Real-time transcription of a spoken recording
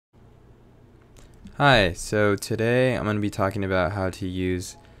Hi, so today I'm going to be talking about how to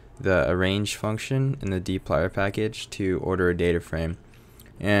use the arrange function in the dplyr package to order a data frame.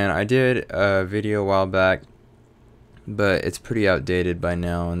 And I did a video a while back, but it's pretty outdated by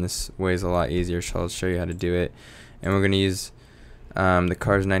now, and this way is a lot easier, so I'll show you how to do it. And we're going to use the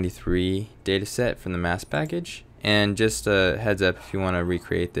Cars 93 dataset from the mass package. And just a heads up, if you want to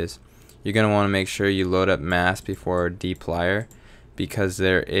recreate this, you're going to want to make sure you load up mass before dplyr, because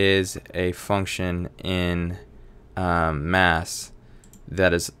there is a function in mass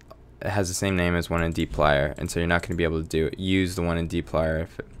that has the same name as one in dplyr, and so you're not going to be able to use the one in dplyr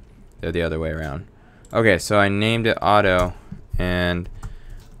if they're the other way around. Okay, so I named it auto, and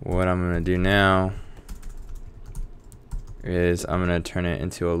what I'm going to do now is I'm going to turn it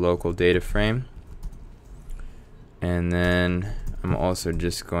into a local data frame, and then I'm also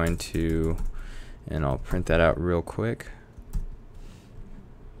just going to, and I'll print that out real quick.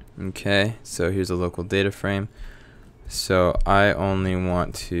 Okay, so here's a local data frame. So I only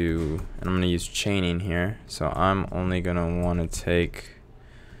want to, and I'm going to use chaining here, so I'm only going to want to take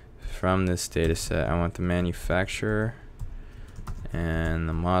from this data set, I want the manufacturer and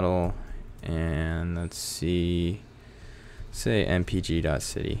the model, and let's see, say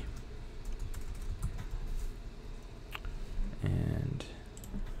mpg.city. And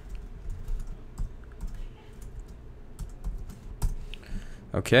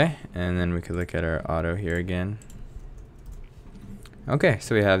okay, and then we could look at our auto here again. Okay,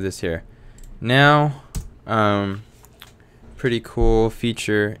 so we have this here. Now, pretty cool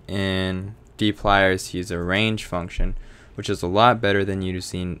feature in dplyr is to use a range function, which is a lot better than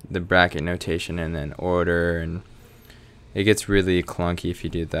using the bracket notation and then order, and it gets really clunky if you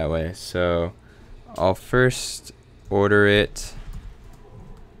do it that way. So I'll first order it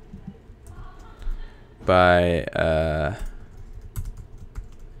by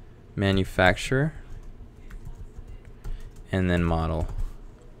manufacturer and then model.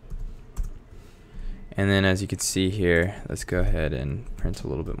 And then as you can see here, let's go ahead and print a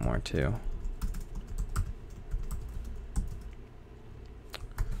little bit more too.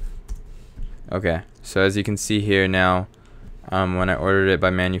 Okay, so as you can see here now, when I ordered it by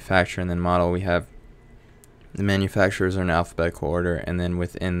manufacturer and then model, we have the manufacturers are in alphabetical order, and then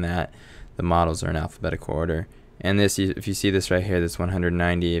within that the models are in alphabetical order. And this, if you see this right here, this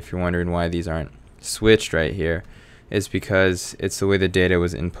 190, if you're wondering why these aren't switched right here, it's because it's the way the data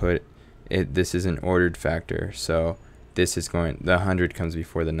was input. This is an ordered factor, so this is going, the 100 comes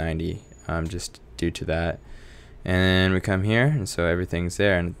before the 90, just due to that. And then we come here, and so everything's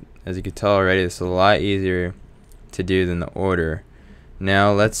there. And as you can tell already, this is a lot easier to do than the order.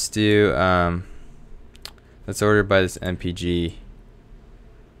 Now let's do, let's order by this MPG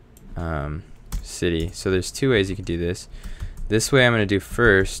city. So there's two ways you can do this. This way I'm going to do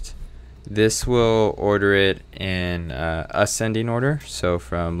first. This will order it in ascending order, so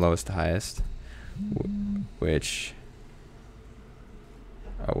from lowest to highest, which,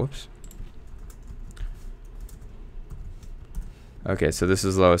 oh, whoops. Okay, so this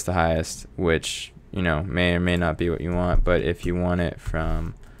is lowest to highest, which, you know, may or may not be what you want, but if you want it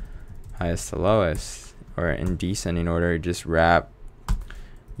from highest to lowest, or in descending order, just wrap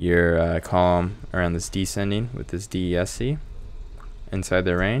your column around this descending with this DESC inside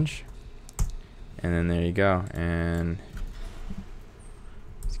the range. And then there you go, and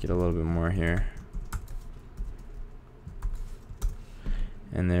let's get a little bit more here,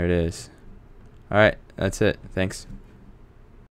 and there it is. Alright, that's it. Thanks.